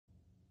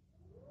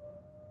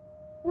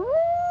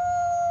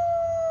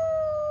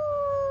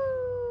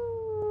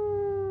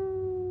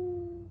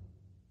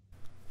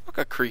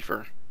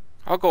creeper.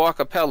 I'll go a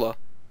cappella.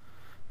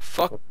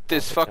 Fuck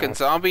this fucking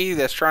zombie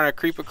that's trying to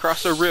creep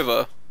across a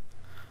river.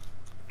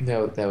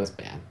 No, that was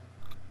bad.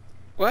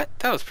 What?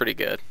 That was pretty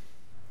good.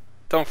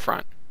 Don't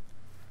front.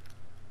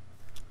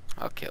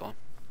 I'll kill him.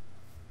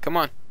 Come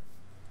on.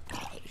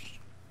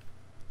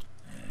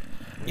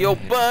 Your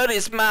butt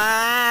is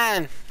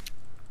mine!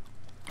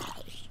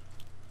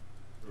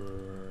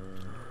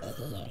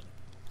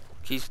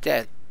 He's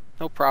dead.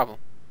 No problem.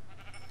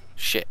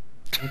 Shit.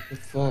 What the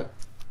fuck?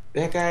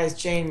 That guy has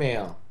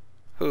chainmail.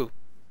 Who?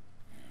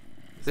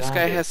 This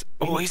guy has...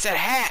 Oh, he's a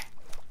hat!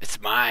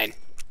 It's mine.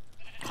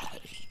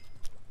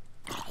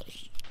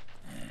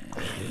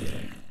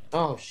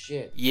 Oh,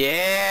 shit.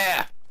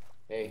 Yeah!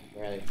 Hey,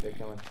 Riley, they're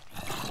coming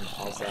on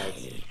all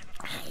sides.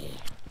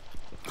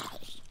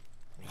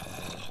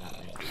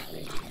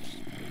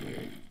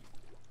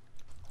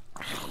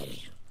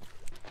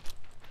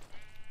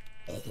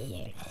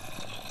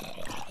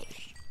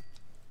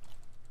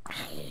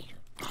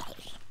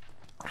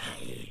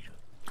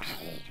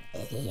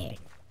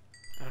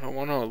 I don't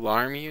want to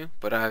alarm you,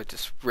 but I've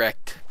just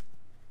wrecked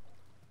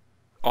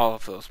all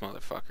of those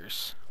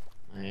motherfuckers.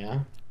 Oh, yeah?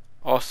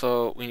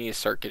 Also, we need to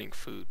start getting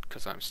food,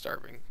 because I'm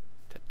starving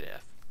to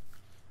death.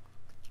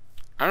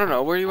 I don't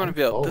know, where do you want to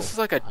build? This is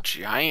like a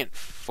giant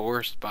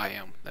forest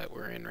biome that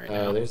we're in right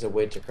now. There's a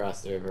witch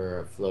across the river,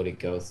 a floaty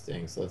ghost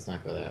thing, so let's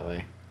not go that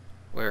way.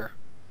 Where?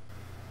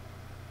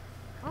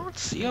 I don't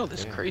see all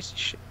this crazy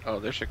shit. Oh,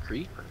 there's a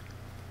creeper.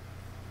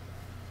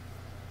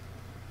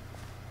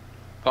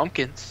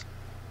 Pumpkins.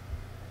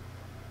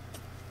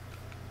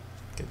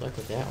 Good luck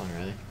with that one,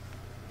 Riley.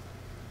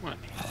 What?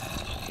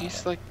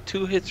 He's like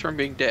 2 hits from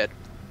being dead.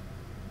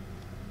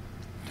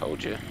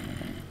 Told you.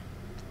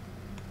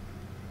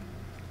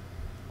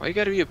 Why you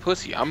gotta be a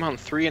pussy? I'm on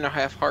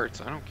 3.5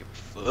 hearts. I don't give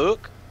a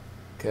fuck.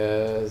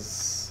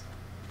 Cause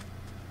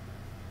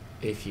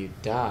if you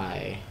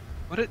die,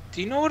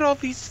 Do you know what all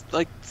these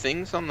like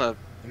things on the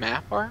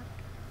map are?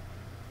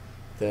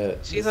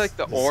 See like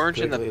the orange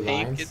and the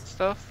pink and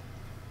stuff?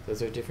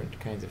 Those are different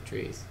kinds of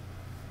trees.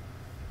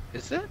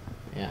 Is it?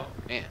 Yeah. Oh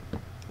man.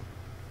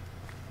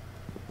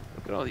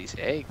 Look at all these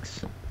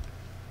eggs.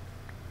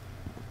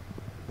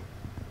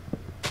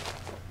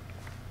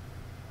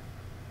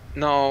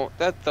 No,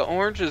 the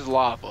orange is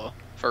lava,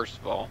 first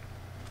of all.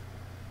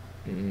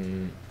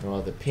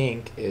 Well, the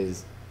pink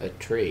is a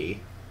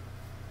tree.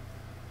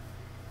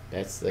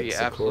 That's like Are you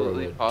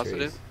absolutely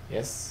positive? Trees.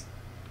 Yes,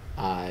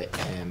 I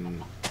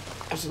am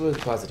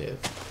absolutely positive.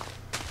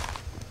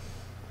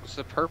 What's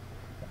the purple?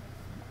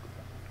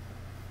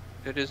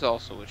 It is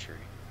also a tree.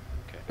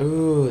 Okay.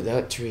 Ooh,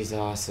 that tree's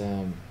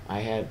awesome.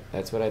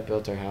 That's what I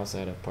built our house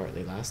out of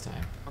partly last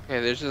time.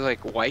 Okay, there's this like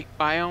white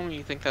biome.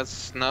 You think that's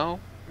snow,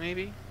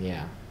 maybe?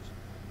 Yeah.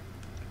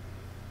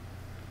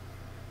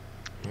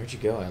 Where'd you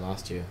go? I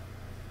lost you.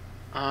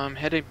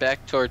 Heading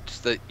back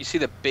towards you see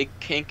the big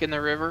kink in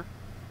the river?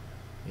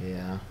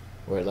 Yeah.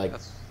 Where it like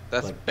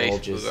that's like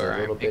basically bulges where a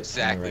little I'm bit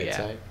exactly on the right at.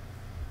 side.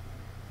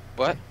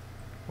 What? Okay.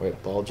 Where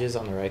it bulges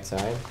on the right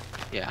side?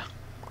 Yeah.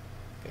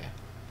 Okay.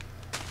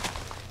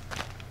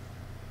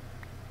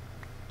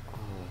 Oh,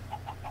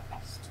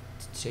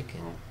 it's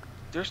chicken.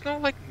 There's no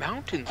like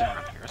mountains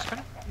around here. I was kind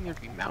of thinking there'd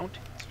be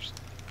mountains or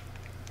something.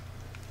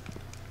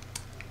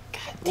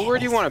 Well, where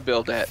do you want to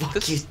build at?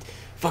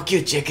 Fuck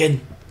you,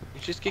 chicken.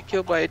 You just get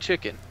killed by a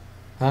chicken.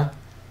 Huh?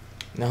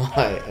 No,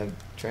 I'm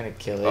trying to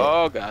kill it.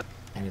 Oh god.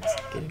 And it's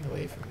getting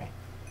away from me.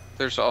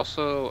 There's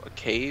also a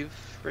cave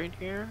right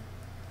here.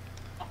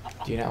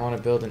 Do you not want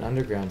to build an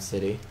underground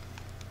city?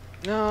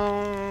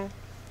 No.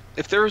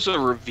 If there was a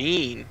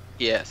ravine,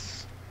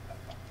 yes.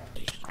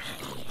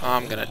 Oh,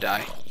 I'm gonna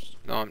die.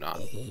 No, I'm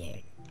not.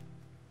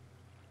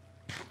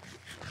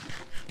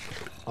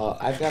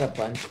 I've got a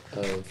bunch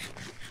of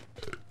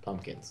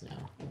pumpkins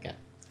now. I've got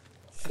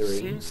 3.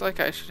 Seems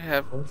like I should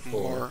have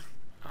more.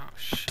 Oh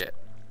shit.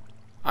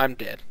 I'm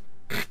dead.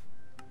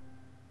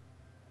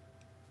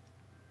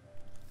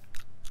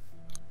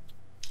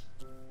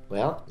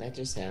 Well, that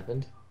just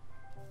happened.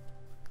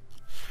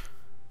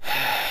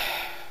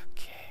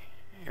 Okay,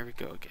 here we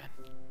go again.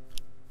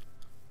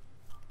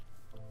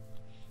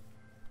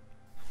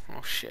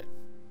 Oh shit.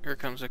 Here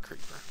comes a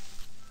creeper.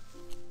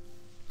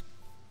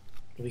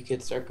 We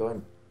could start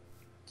going.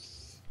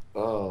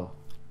 Oh.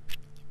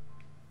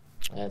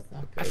 That's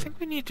not good. I think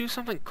we need to do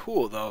something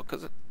cool though,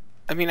 because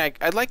I mean, I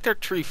like their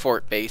tree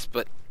fort base,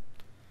 but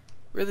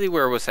really,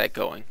 where was that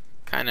going?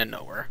 Kind of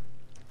nowhere.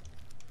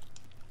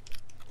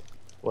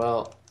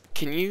 Well,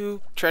 can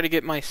you try to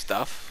get my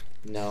stuff?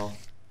 No.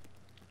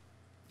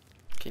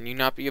 Can you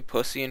not be a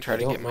pussy and try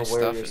to get my stuff?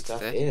 I don't know where your instead?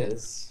 stuff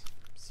is.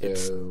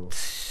 So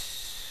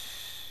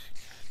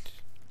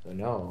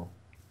no.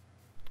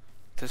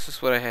 This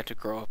is what I had to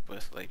grow up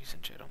with, ladies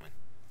and gentlemen.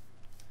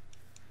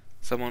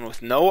 Someone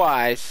with no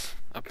eyes,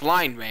 a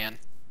blind man.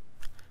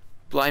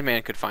 A blind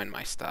man could find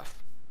my stuff.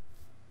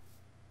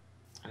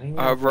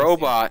 A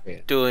robot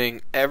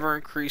doing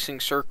ever-increasing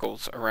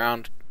circles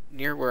around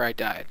near where I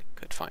died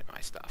could find my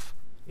stuff.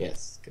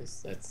 Yes,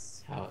 because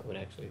that's how it would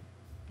actually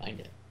find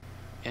it.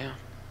 Yeah.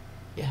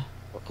 Yeah.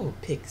 Oh,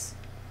 pigs.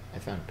 I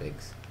found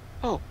pigs.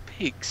 Oh,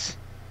 pigs.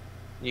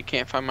 You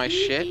can't find my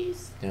shit?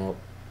 Nope.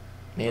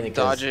 Mainly I'm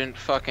 'cause dodging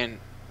fucking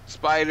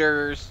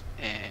spiders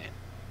and...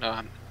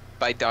 No,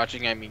 by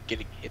dodging I mean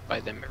getting hit by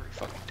them every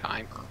fucking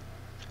time.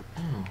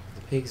 oh,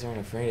 the pigs aren't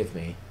afraid of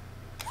me.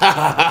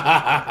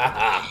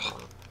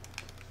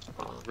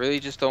 Really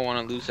just don't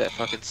want to lose that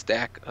fucking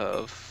stack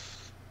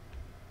of...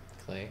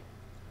 Clay.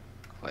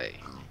 clay.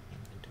 My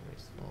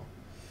inventory's full.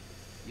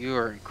 You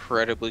are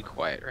incredibly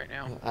quiet right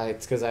now.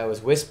 It's because I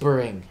was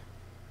whispering.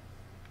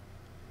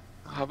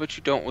 How about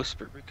you don't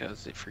whisper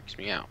because it freaks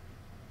me out.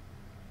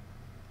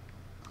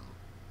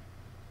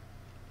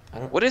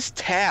 What is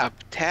tab?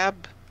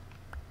 Tab?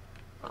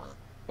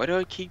 Why do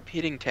I keep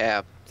hitting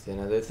tab? It's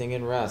another thing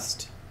in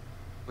Rust.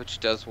 Which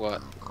does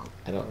what?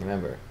 I don't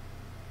remember,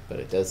 but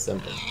it does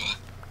something.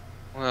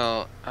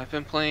 Well, I've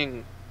been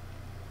playing...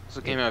 What's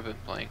the game I've been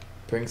playing?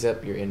 Brings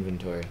up your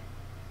inventory.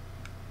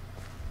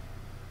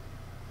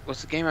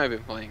 What's the game I've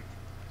been playing?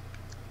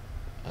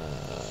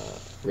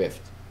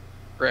 Rift.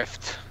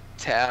 Rift.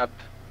 Tab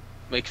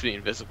makes me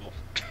invisible.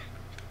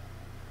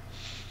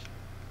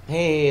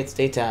 Hey, it's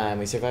daytime.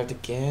 We survived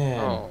again.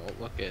 Oh,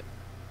 look it.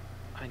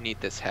 I need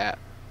this hat.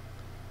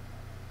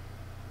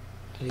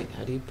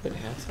 How do you put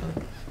hats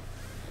on?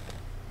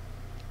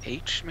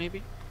 H,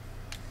 maybe?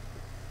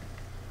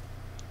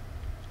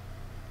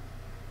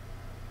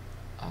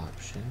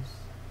 Options.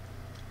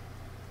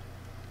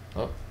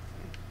 Oh.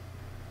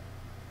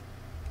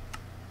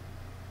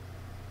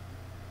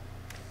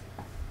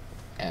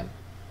 M.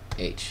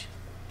 H.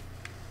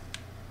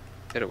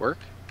 Did it work?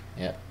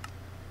 Yep.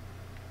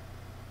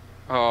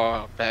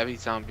 Oh, Babby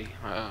Zombie.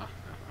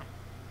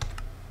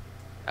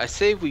 I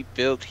say we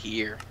build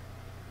here.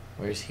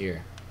 Where's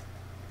here?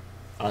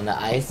 On the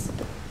ice?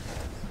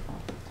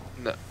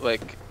 No,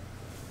 like,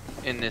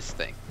 in this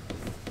thing.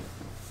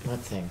 What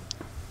thing?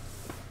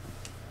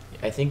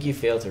 I think you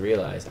fail to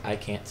realize I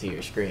can't see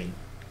your screen,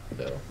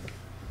 though.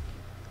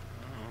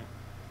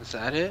 Oh. Is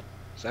that it?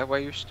 Is that why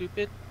you're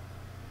stupid?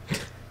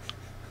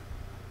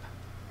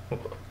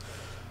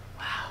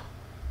 Wow.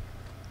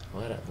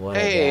 What a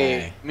Hey,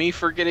 guy. me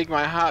forgetting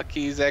my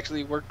hotkeys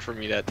actually worked for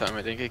me that time.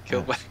 I didn't get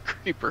killed by a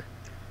creeper.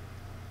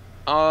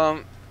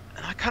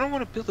 I kind of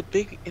want to build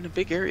in a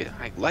big area.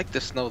 I like the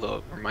snow though.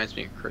 It reminds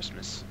me of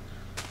Christmas.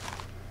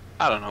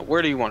 I don't know.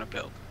 Where do you want to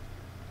build?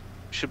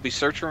 Should we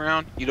search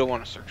around? You don't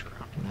want to search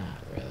around. Not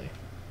really.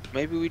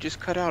 Maybe we just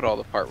cut out all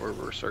the part where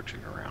we're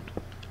searching around.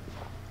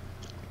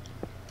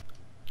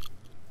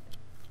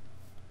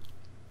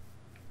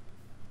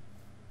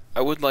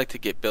 I would like to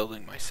get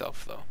building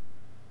myself though,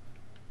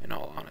 in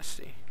all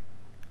honesty.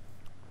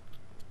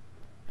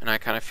 And I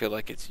kind of feel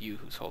like it's you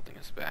who's holding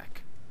us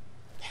back.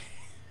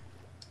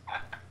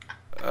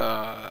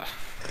 That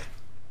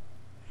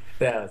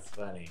was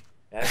funny.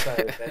 That's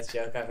probably the best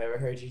joke I've ever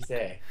heard you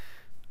say.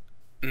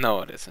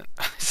 No, it isn't.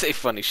 I say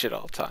funny shit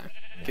all the time.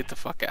 Yeah. Get the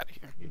fuck out of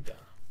here. You're dumb.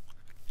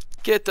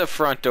 Get the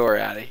front door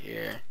out of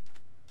here.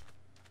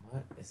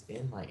 What is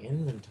in my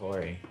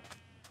inventory?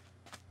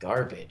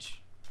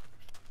 Garbage.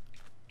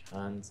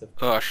 Tons of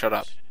Oh, shut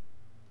up.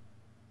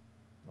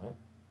 What?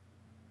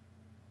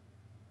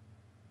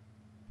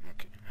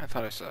 Okay, I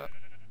thought I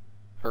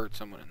heard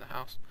someone in the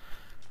house.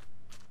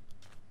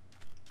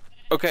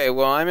 Okay,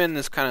 well, I'm in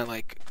this kind of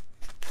like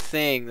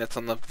thing that's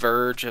on the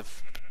verge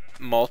of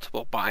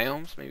multiple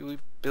biomes. Maybe we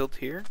build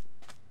here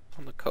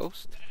on the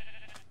coast.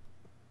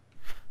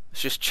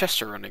 It's just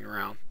Chester running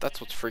around. That's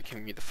what's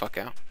freaking me the fuck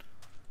out.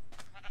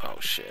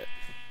 Oh shit.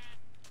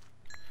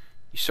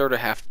 You sort of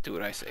have to do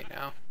what I say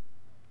now.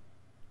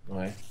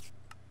 Why?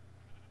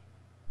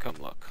 Come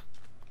look.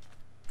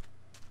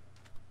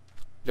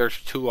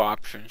 There's two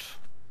options.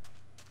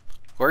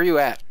 Where are you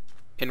at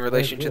in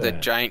relation to the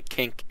giant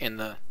kink in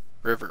the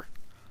river?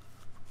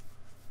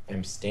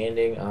 I'm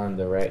standing on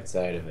the right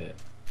side of it.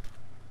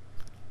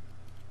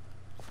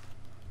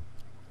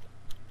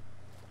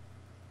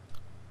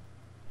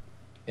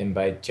 And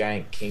by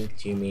giant kink,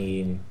 do you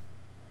mean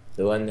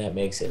the one that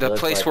makes it The look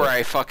place like where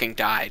I fucking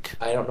died.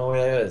 I don't know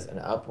where that is. An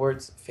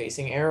upwards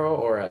facing arrow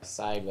or a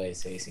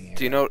sideways facing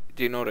arrow?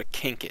 Do you know what a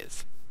kink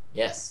is?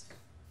 Yes.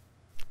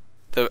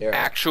 The There are-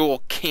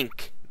 actual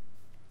kink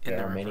in There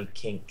the are river. many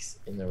kinks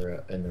in the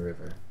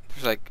river.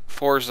 There's like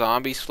 4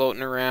 zombies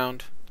floating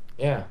around.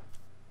 Yeah.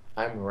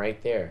 I'm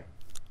right there.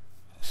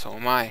 So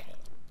am I.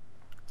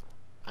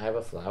 I have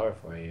a flower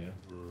for you.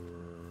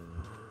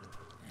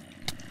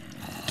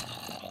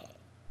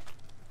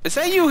 Is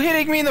that you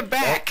hitting me in the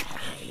back?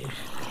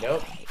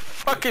 Nope.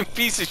 Fucking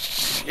piece of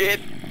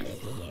shit.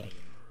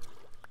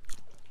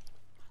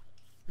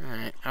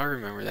 Alright, I'll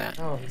remember that.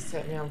 Oh, he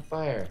set me on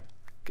fire.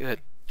 Good.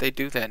 They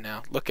do that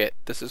now. Look it.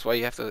 This is why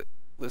you have to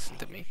listen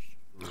to me.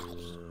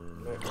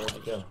 Where'd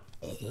it go?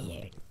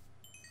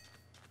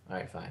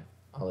 Alright, fine.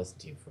 I'll listen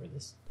to you for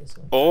this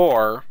one.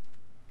 Or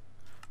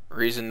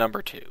reason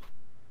number 2.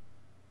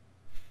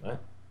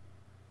 What?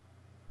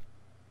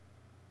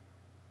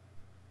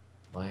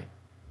 Why?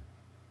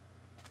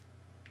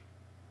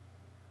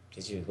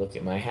 Did you look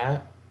at my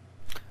hat?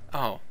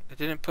 Oh, it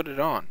didn't put it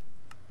on.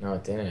 No,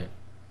 it didn't.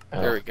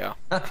 There Oh. we go.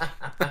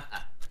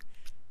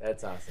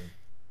 That's awesome.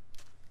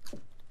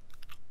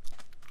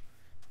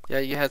 Yeah,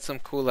 you had some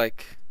cool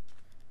like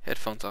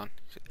headphones on.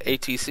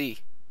 ATC.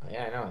 Oh,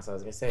 yeah, I know. That's what I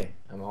was gonna say.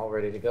 I'm all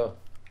ready to go.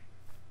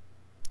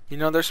 You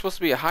know, there's supposed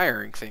to be a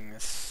hiring thing.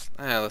 Let's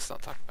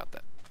not talk about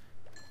that.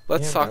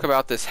 Let's Yeah, talk but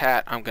about this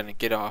hat I'm gonna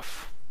get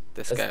off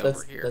this guy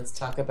over here. let's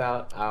talk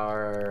about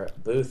our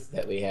booth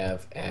that we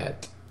have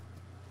at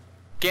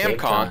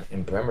GamCon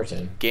in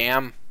Bremerton.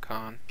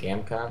 GamCon.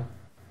 GamCon.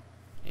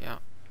 Yeah.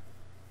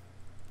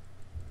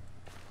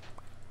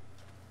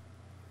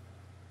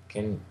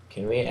 Can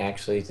we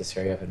actually just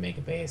hurry up and make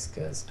a base?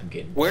 Cause I'm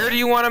getting. Where do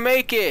you want to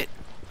make it?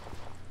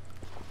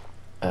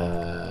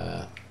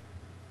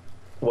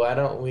 Why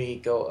don't we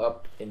go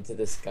up into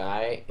the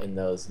sky in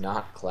those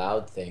not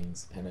cloud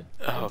things and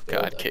Oh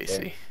build God, up Casey.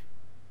 there?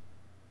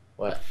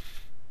 What?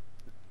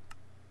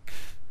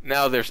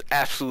 Now there's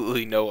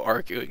absolutely no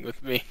arguing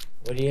with me.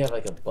 What do you have,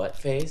 like a butt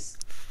face?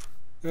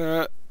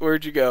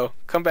 Where'd you go?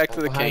 Come back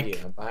to the behind kink.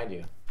 you. I'm behind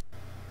you.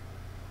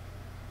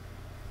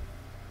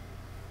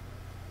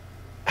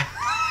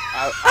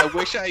 I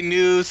wish I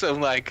knew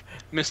some like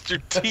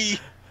Mr. T.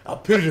 A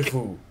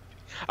pitiful.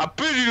 A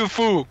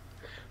pitiful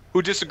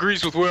who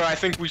disagrees with where I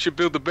think we should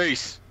build the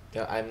base.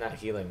 No, I'm not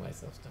healing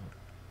myself,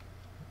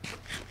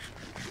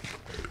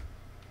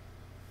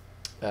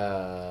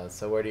 don't.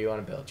 So where do you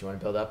want to build? Do you want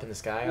to build up in the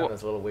sky on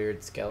those little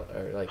weird skeleton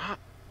or like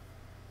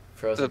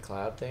frozen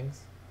cloud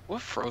things?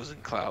 What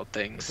frozen cloud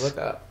things? Let's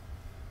look up.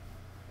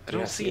 I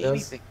don't see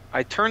anything.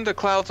 I turned the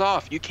clouds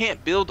off. You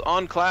can't build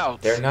on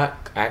clouds. They're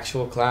not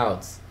actual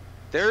clouds.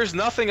 There's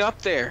nothing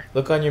up there.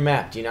 Look on your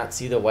map. Do you not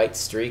see the white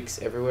streaks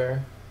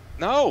everywhere?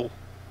 No.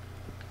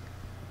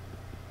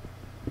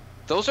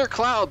 Those are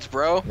clouds,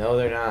 bro. No,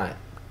 they're not.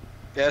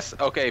 Yes,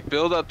 okay,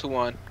 build up to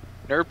one.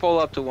 Nerd pole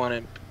up to one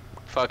and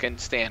fucking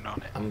stand on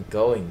it. I'm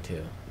going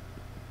to.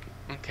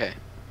 Okay.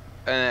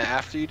 And then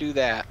after you do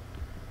that...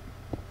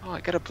 Oh,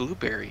 I got a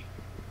blueberry.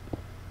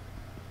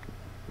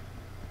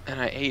 And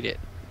I ate it.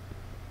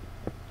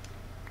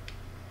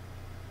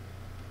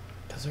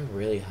 Those are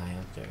really high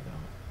up there, though.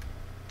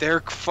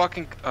 They're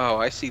fucking... Oh,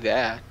 I see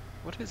that.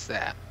 What is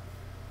that?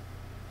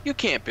 You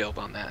can't build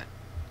on that.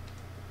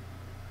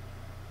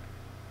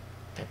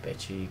 I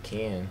bet you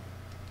can.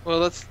 Well,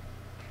 let's...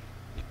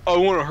 I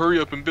want to hurry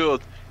up and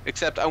build.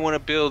 Except I want to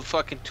build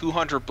fucking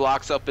 200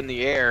 blocks up in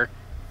the air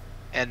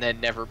and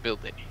then never build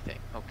anything.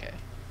 Okay.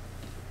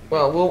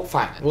 Well,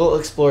 fine. We'll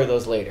explore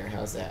those later.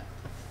 How's that?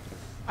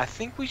 I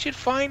think we should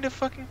find a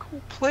fucking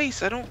cool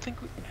place. I don't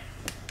think we...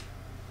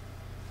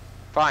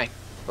 Fine.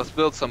 Let's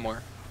build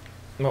somewhere.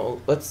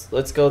 No,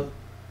 let's go.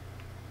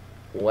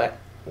 What?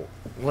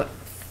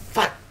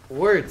 Fuck!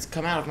 Words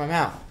come out of my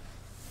mouth.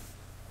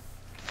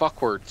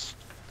 Fuck words.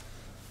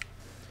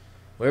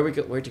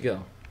 Where'd you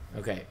go?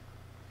 Okay.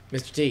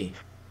 Mr. T,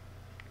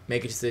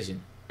 make a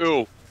decision.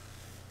 Oh.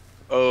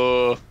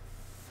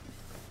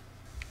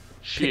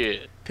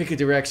 Shit. Pick a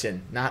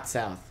direction, not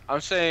south.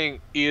 I'm saying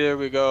either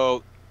we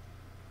go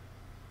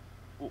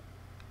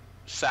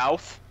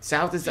south.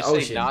 South is the Did you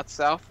say ocean. not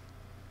south?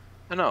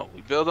 No,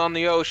 we build on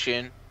the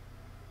ocean.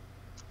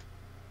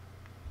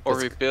 Or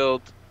we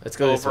build Let's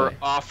go this over way.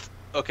 off.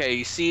 Okay,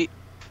 you see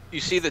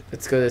the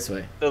Let's go this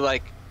way.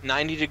 like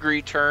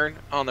 90-degree turn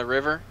on the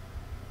river.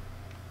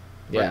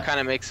 Where Yeah. it kind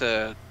of makes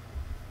a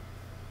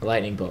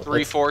Lightning bolt.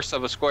 3/4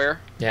 of a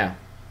square. Yeah.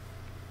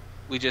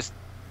 We just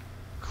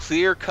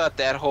clear cut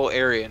that whole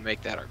area and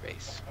make that our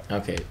base.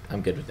 Okay,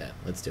 I'm good with that.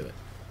 Let's do it.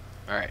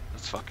 All right,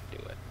 let's fucking do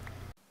it.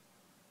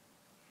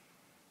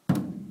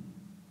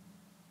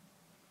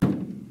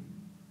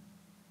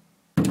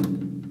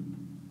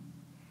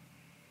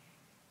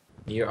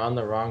 You're on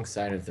the wrong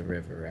side of the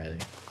river, Riley.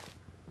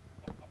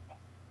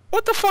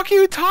 What the fuck are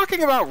you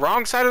talking about?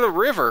 Wrong side of the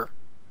river.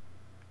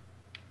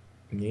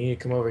 You need to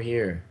come over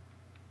here.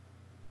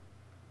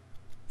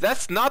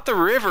 That's not the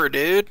river,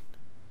 dude.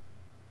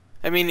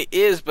 I mean, it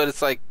is, but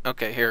it's like,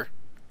 okay, here.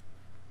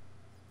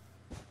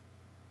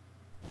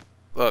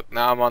 Look,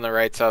 now I'm on the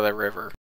right side of the river.